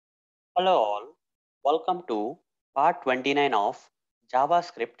Hello all, welcome to part 29 of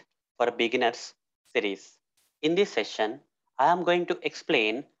JavaScript for Beginners series. In this session, I am going to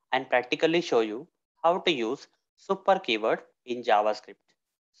explain and practically show you how to use super keyword in JavaScript.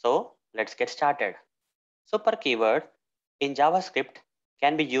 So let's get started. Super keyword in JavaScript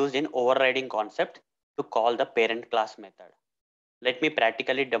can be used in overriding concept to call the parent class method. Let me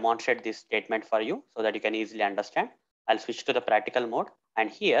practically demonstrate this statement for you so that you can easily understand. I'll switch to the practical mode and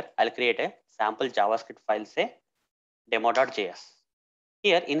here I'll create a sample JavaScript file, say demo.js.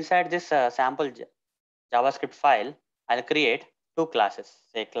 Here inside this sample JavaScript file, I'll create two classes.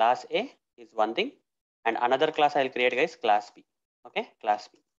 Say class A is one thing and another class I'll create guys class B. Okay, class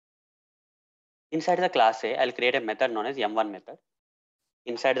B. Inside the class A, I'll create a method known as M1 method.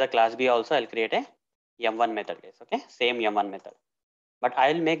 Inside the class B also I'll create a M1 method guys. Okay, same M1 method. But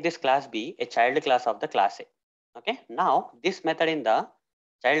I'll make this class B a child class of the class A. Okay, now this method in the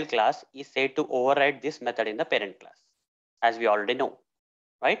child class is said to override this method in the parent class, as we already know,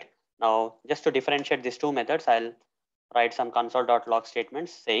 right? Now, just to differentiate these two methods, I'll write some console.log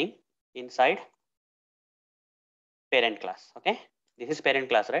statements saying inside parent class. Okay, this is parent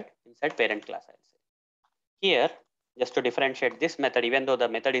class, right? Inside parent class, I'll say. Here, just to differentiate this method, even though the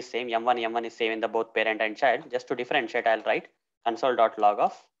method is same, M1 is same in the both parent and child, just to differentiate, I'll write console.log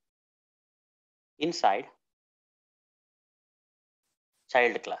of inside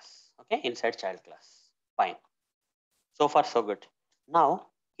child class. Okay, inside child class. Fine. So far, so good. Now,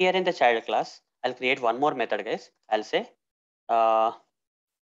 here in the child class, I'll create one more method, guys. I'll say uh,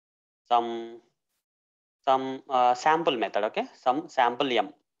 some sample method. Okay, some sample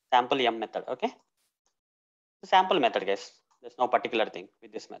yum method. Okay, sample method, guys. There's no particular thing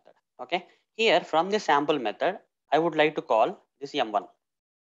with this method. Okay, here from the sample method, I would like to call this m1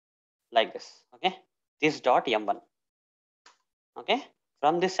 like this. Okay, this dot m1. Okay,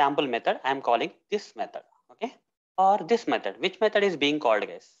 from this sample method, I am calling this method. Okay, or this method. Which method is being called,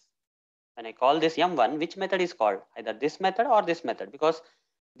 guys? When I call this m1, which method is called? Either this method or this method, because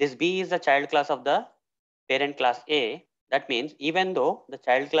this b is the child class of the parent class A. That means even though the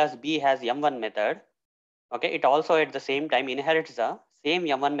child class B has m1 method, okay, it also at the same time inherits the same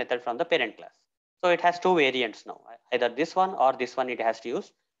m1 method from the parent class. So it has two variants now. Either this one or this one it has to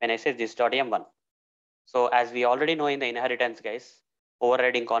use when I say this dot m1. So as we already know in the inheritance, guys,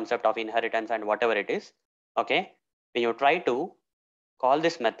 overriding concept of inheritance and whatever it is, okay, when you try to call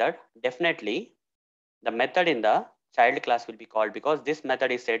this method, definitely the method in the child class will be called because this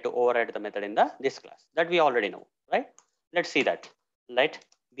method is said to override the method in the this class that we already know, right? Let's see that. Let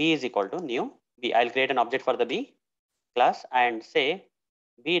b is equal to new b. I'll create an object for the b class and say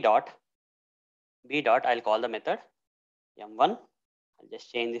b dot I'll call the method m1. I'll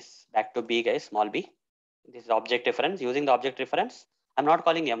just change this back to b, guys, small b. This is object reference. Using the object reference, I'm not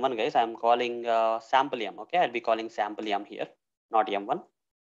calling m1, guys. I'm calling sample m. Okay, I'll be calling sample m here, not m1.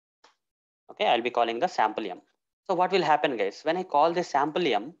 Okay, I'll be calling the sample m. So what will happen, guys, when I call this sample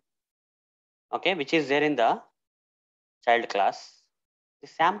m, okay, which is there in the child class, the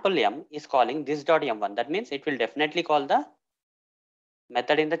sample m is calling this dot m1. That means it will definitely call the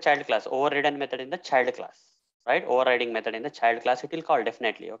method in the child class, overridden method in the child class, right? Overriding method in the child class, it will call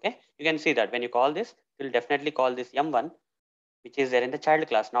definitely. Okay, you can see that when you call this, it will definitely call this m1, which is there in the child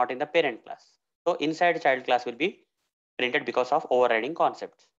class, not in the parent class. So inside child class will be printed because of overriding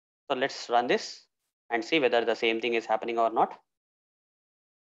concept. So let's run this and see whether the same thing is happening or not.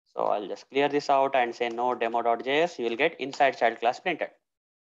 So I'll just clear this out and say no demo.js, you will get inside child class printed.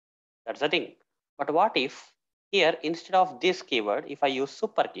 That's the thing. But what if here instead of this keyword, if I use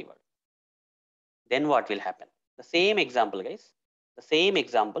super keyword, then what will happen? The same example, guys, the same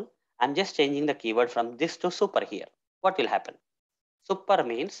example. I'm just changing the keyword from this to super here. What will happen? Super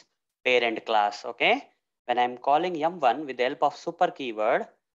means parent class. Okay. When I'm calling m1 with the help of super keyword,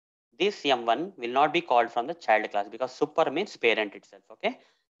 this m1 will not be called from the child class because super means parent itself. Okay,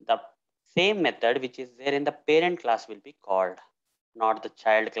 the same method which is there in the parent class will be called, not the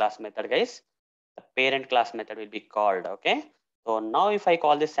child class method, guys. The parent class method will be called. Okay, so now if I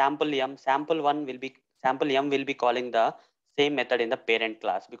call this sample m, sample m will be calling the same method in the parent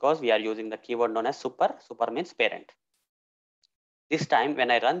class because we are using the keyword known as super. Super means parent. This time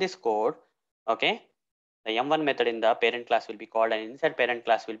when I run this code, okay, the m1 method in the parent class will be called and inside parent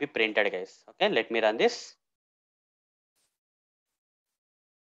class will be printed, guys. Okay, let me run this.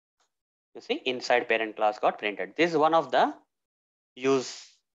 You see inside parent class got printed. This is one of the use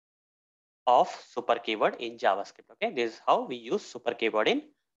of super keyword in JavaScript. Okay, this is how we use super keyword in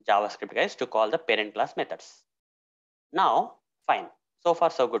JavaScript, guys, to call the parent class methods. Now, fine. So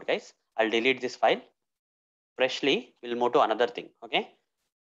far, so good, guys. I'll delete this file. Freshly, we'll move to another thing. Okay.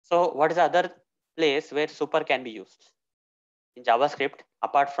 So what is the other place where super can be used? In JavaScript,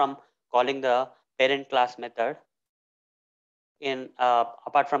 apart from calling the parent class method,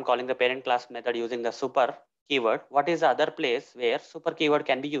 apart from calling the parent class method using the super keyword, what is the other place where super keyword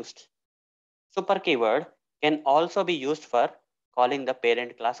can be used? Super keyword can also be used for calling the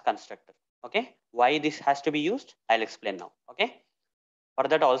parent class constructor. Okay, why this has to be used? I'll explain now. Okay, for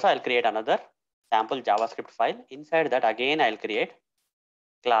that also I'll create another sample JavaScript file. Inside that again I'll create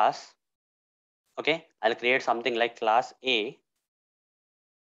class. Okay, I'll create something like class A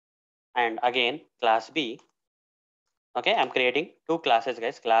and again class B. Okay, I'm creating two classes,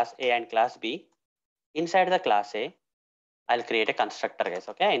 guys, class A and class B. Inside the class A, I'll create a constructor, guys.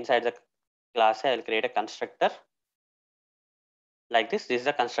 Okay, inside the class A, I'll create a constructor like this. This is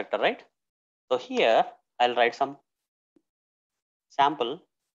a constructor, right? So here I'll write some sample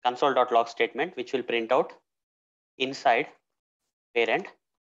console.log statement, which will print out inside parent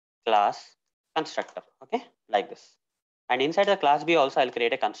class constructor. Okay, like this. And inside the class B also, I'll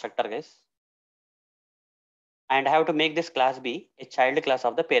create a constructor, guys. And I have to make this class be a child class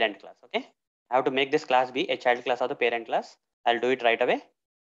of the parent class. Okay, I have to make this class be a child class of the parent class. I'll do it right away.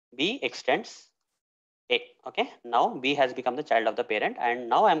 B extends A. Okay, now B has become the child of the parent, and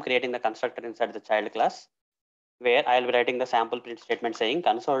now I'm creating the constructor inside the child class, where I'll be writing the sample print statement saying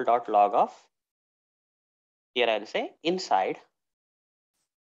console.log of. Here I'll say inside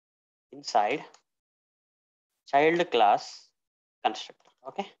child class constructor.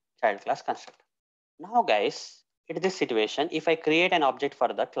 Okay, child class constructor. Now, guys, in this situation, if I create an object for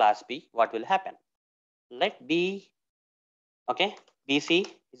the class B, what will happen? Let B, okay, BC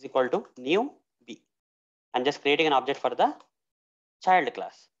is equal to new B. I'm just creating an object for the child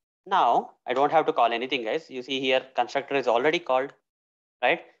class. Now, I don't have to call anything, guys. You see here, constructor is already called,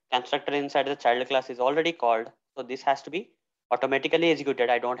 right? Constructor inside the child class is already called. So this has to be automatically executed.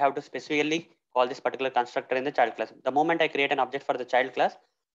 I don't have to specifically call this particular constructor in the child class. The moment I create an object for the child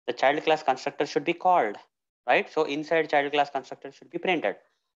class constructor should be called, right? So inside child class constructor should be printed.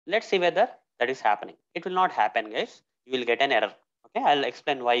 Let's see whether that is happening. It will not happen, guys. You will get an error. Okay, I'll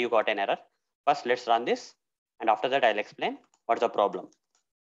explain why you got an error. First, let's run this. And after that, I'll explain what's the problem.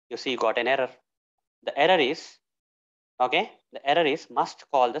 You see, you got an error. The error is, okay, the error is must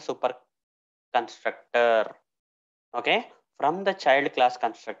call the super constructor. Okay, from the child class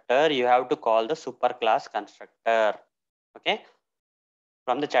constructor, you have to call the super class constructor. Okay,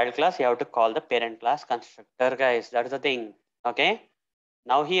 from the child class, you have to call the parent class constructor, guys. That's the thing. Okay,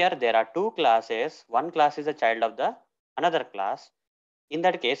 now here there are two classes. One class is a child of the another class. In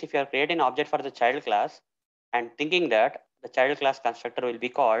that case, if you are creating an object for the child class and thinking that the child class constructor will be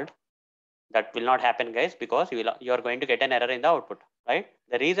called, that will not happen, guys, because you are going to get an error in the output, right?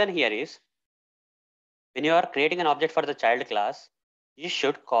 The reason here is when you are creating an object for the child class, you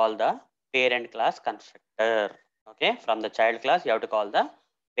should call the parent class constructor. Okay, from the child class, you have to call the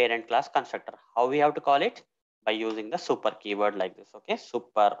parent class constructor. How we have to call it? By using the super keyword like this. Okay,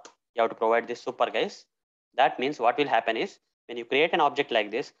 super. You have to provide this super, guys. That means what will happen is when you create an object like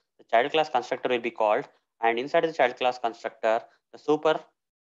this, the child class constructor will be called, and inside the child class constructor, the super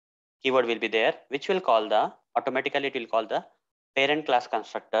keyword will be there, which will call the automatically it will call the parent class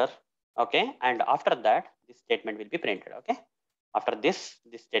constructor. Okay, and after that this statement will be printed. Okay, after this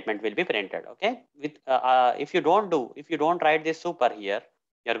statement will be printed. Okay, with if you don't write this super here,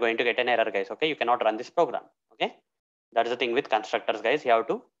 you're going to get an error, guys. Okay, you cannot run this program. Okay, that is the thing with constructors, guys. You have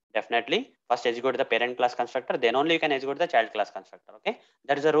to definitely first execute the parent class constructor, then only you can execute the child class constructor. Okay,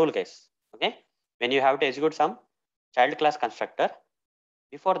 that is the rule, guys. Okay, when you have to execute some child class constructor,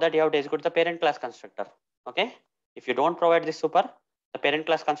 before that, you have to execute the parent class constructor. Okay. If you don't provide this super, the parent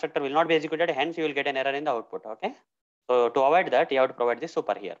class constructor will not be executed. Hence, you will get an error in the output. Okay. So to avoid that, you have to provide this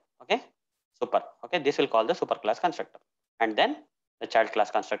super here. Okay. Super. Okay. This will call the super class constructor. And then the child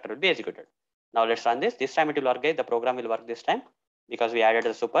class constructor will be executed. Now let's run this. This time it will work, guys. The program will work this time because we added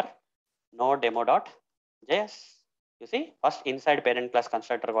the super no demo.js. You see, first inside parent class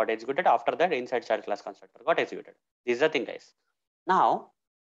constructor got executed. After that, inside child class constructor got executed. This is the thing, guys. Now,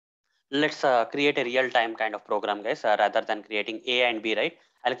 let's create a real-time kind of program, guys, rather than creating A and B, right?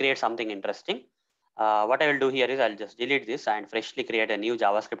 I'll create something interesting. What I will do here is I'll just delete this and freshly create a new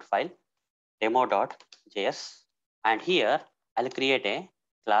JavaScript file, demo.js. And here I'll create a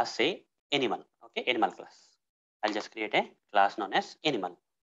class, say, animal. Okay, animal class. I'll just create a class known as animal.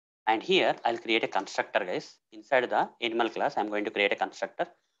 And here I'll create a constructor, guys. Inside the animal class, I'm going to create a constructor.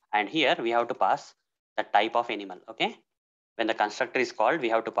 And here we have to pass the type of animal. Okay, when the constructor is called, we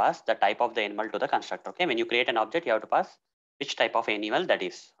have to pass the type of the animal to the constructor. Okay, when you create an object, you have to pass which type of animal that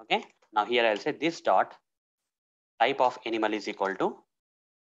is. Okay, now here I'll say this dot type of animal is equal to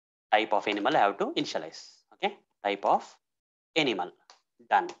type of animal I have to initialize. Okay, type of animal,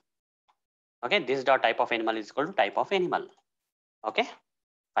 done. Okay, this dot type of animal is equal to type of animal. Okay,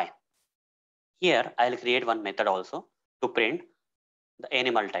 fine. Here I'll create one method also to print the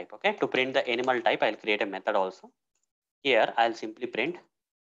animal type. Okay, to print the animal type, I'll create a method also. Here I'll simply print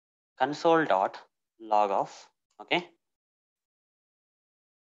console dot log of, okay,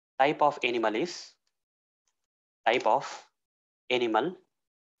 type of animal is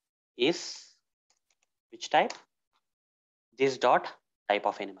which type? This dot type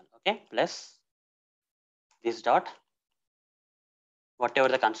of animal. Okay, plus this dot whatever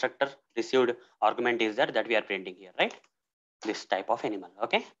the constructor received argument is that we are printing here, right? This type of animal.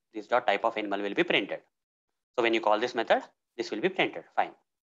 Okay, this dot type of animal will be printed. So when you call this method, this will be printed. Fine.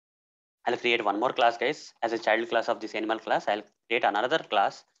 I'll create one more class, guys, as a child class of this animal class. I'll create another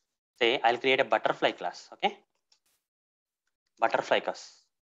class. Say I'll create a butterfly class. Okay, butterfly class.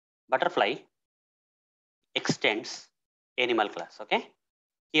 Butterfly extends animal class. Okay,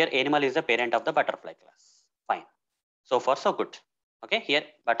 here animal is the parent of the butterfly class. Fine. So far so good. Okay, here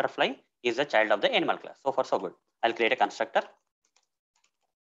butterfly is the child of the animal class. So far so good. I'll create a constructor.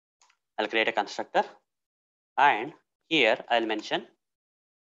 And here I'll mention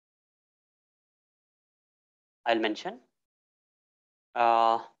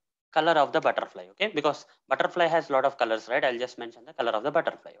color of the butterfly. Okay, because butterfly has a lot of colors, right? I'll just mention the color of the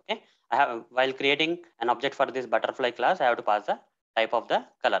butterfly. Okay, I have, while creating an object for this butterfly class, I have to pass the type of the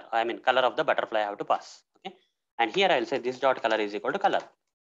color. I mean color of the butterfly I have to pass. Okay, and here I'll say this dot color is equal to color.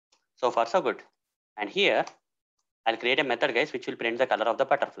 So far so good. And here I'll create a method, guys, which will print the color of the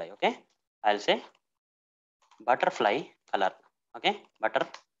butterfly. Okay, I'll say butterfly color. Okay,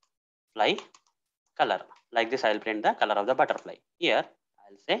 butterfly color. Like this, I'll print the color of the butterfly. Here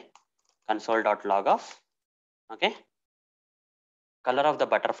I'll say console.log of, okay, color of the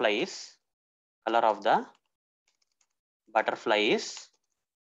butterfly is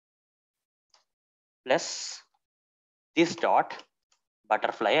plus this dot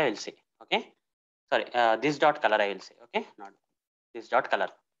butterfly I will say. Okay, sorry, this dot color I will say. Okay, not this dot color.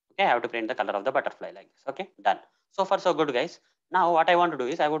 Okay, I have to print the color of the butterfly like this. Okay, done. So far so good, guys. Now what I want to do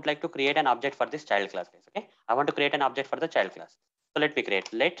is I would like to create an object for this child class, guys. Okay, I want to create an object for the child class. So let me create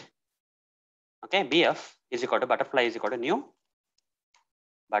okay, bf is equal to butterfly is equal to new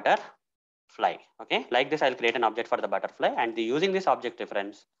butterfly. Okay, like this I'll create an object for the butterfly, and using this object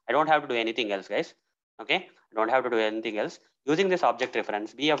reference, I don't have to do anything else, guys. Okay, I don't have to do anything else. Using this object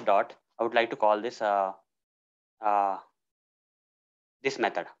reference bf dot, I would like to call this this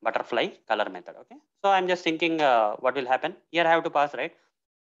method, butterfly color method. Okay, so I'm just thinking what will happen here. I have to pass, right?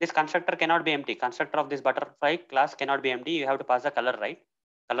 This constructor cannot be empty. Constructor of this butterfly class cannot be empty. You have to pass the color, right?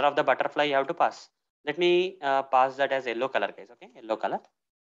 Color of the butterfly you have to pass. Let me pass that as yellow color, guys. Okay, yellow color.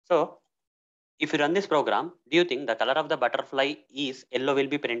 So if you run this program, do you think the color of the butterfly is yellow will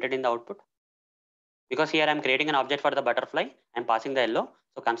be printed in the output? Because here I'm creating an object for the butterfly, I'm passing the yellow.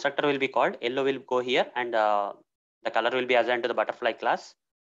 So constructor will be called, yellow will go here, and the color will be assigned to the butterfly class.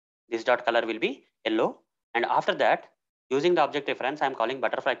 This dot color will be yellow. And after that, using the object reference, I'm calling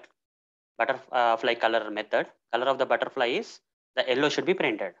butterfly color method. Color of the butterfly is the yellow should be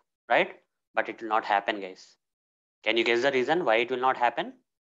printed, right? But it will not happen, guys. Can you guess the reason why it will not happen?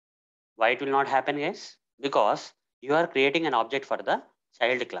 Why it will not happen, guys? Because you are creating an object for the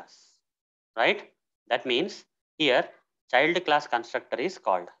child class, right? That means here child class constructor is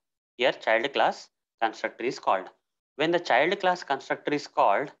called. Here child class constructor is called. When the child class constructor is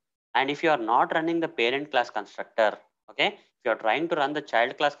called, and if you are not running the parent class constructor, okay, if you are trying to run the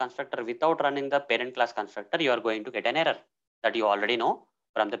child class constructor without running the parent class constructor, you are going to get an error that you already know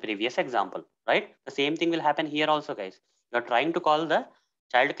from the previous example, right? The same thing will happen here also, guys. You are trying to call the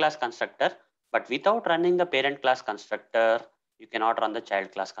child class constructor, but without running the parent class constructor, you cannot run the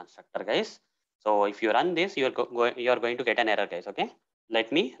child class constructor, guys. So if you run this, you are going to get an error, guys. Okay,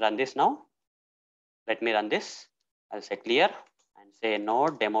 let me run this now. Let me run this. I'll say clear and say no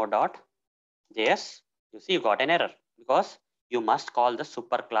demo.js. You see, you got an error because you must call the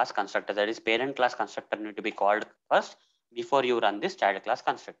super class constructor. That is parent class constructor need to be called first before you run this child class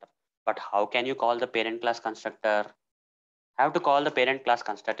constructor. But how can you call the parent class constructor? Have to call the parent class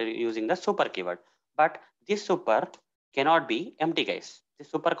constructor using the super keyword. But this super cannot be empty, guys. This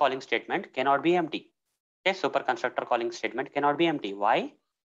super calling statement cannot be empty. Okay, super constructor calling statement cannot be empty. Why?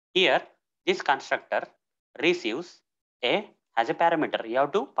 Here, this constructor receives as a parameter. You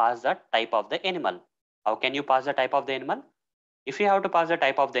have to pass the type of the animal. How can you pass the type of the animal? If you have to pass the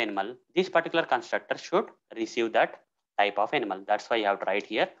type of the animal, this particular constructor should receive that type of animal. That's why you have to write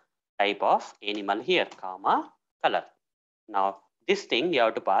here type of animal here, comma, color. Now This thing you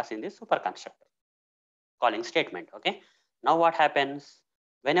have to pass in this super constructor calling statement. Okay. Now what happens?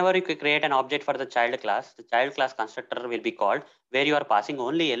 Whenever you create an object for the child class constructor will be called where you are passing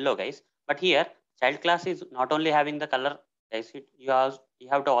only yellow, guys. But here, child class is not only having the color, guys. You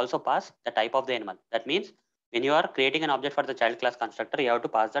have to also pass the type of the animal. That means when you are creating an object for the child class constructor, you have to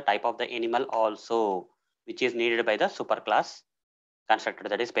pass the type of the animal also, which is needed by the super class constructor,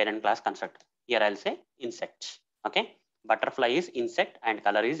 that is parent class constructor. Here I'll say insect. Okay. Butterfly is insect and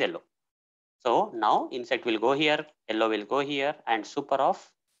color is yellow. So now insect will go here, yellow will go here, and super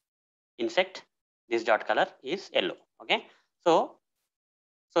of insect, this dot color is yellow. Okay. So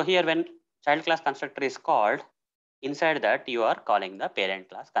here when child class constructor is called, inside that you are calling the parent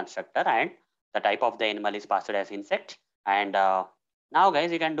class constructor and the type of the animal is passed as insect. And now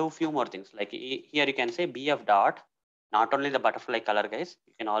guys, you can do few more things. Like here you can say bf dot, not only the butterfly color, guys,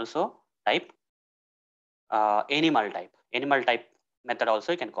 you can also type animal type method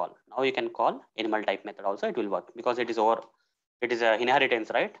also you can call. Now you can call animal type method also, it will work because it is a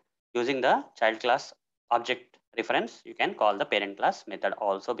inheritance, right? Using the child class object reference, you can call the parent class method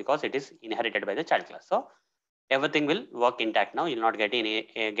also because it is inherited by the child class. So everything will work intact. Now you'll not get any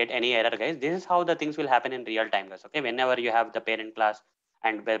error, guys. This is how the things will happen in real time, guys. Okay, whenever you have the parent class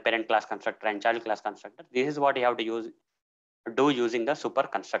and parent class constructor and child class constructor, this is what you have to do using the super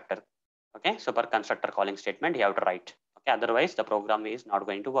constructor. Okay, super constructor calling statement you have to write. Okay, otherwise the program is not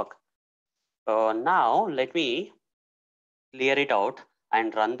going to work. So now let me clear it out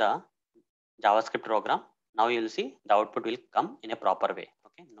and run the JavaScript program. Now you'll see the output will come in a proper way.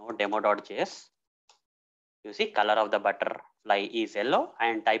 Okay, no demo.js. You see color of the butterfly is yellow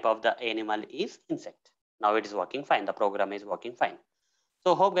and type of the animal is insect. Now it is working fine. The program is working fine.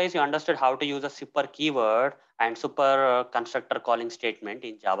 So hope guys you understood how to use a super keyword and super constructor calling statement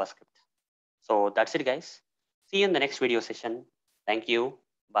in JavaScript. So that's it, guys. See you in the next video session. Thank you.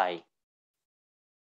 Bye.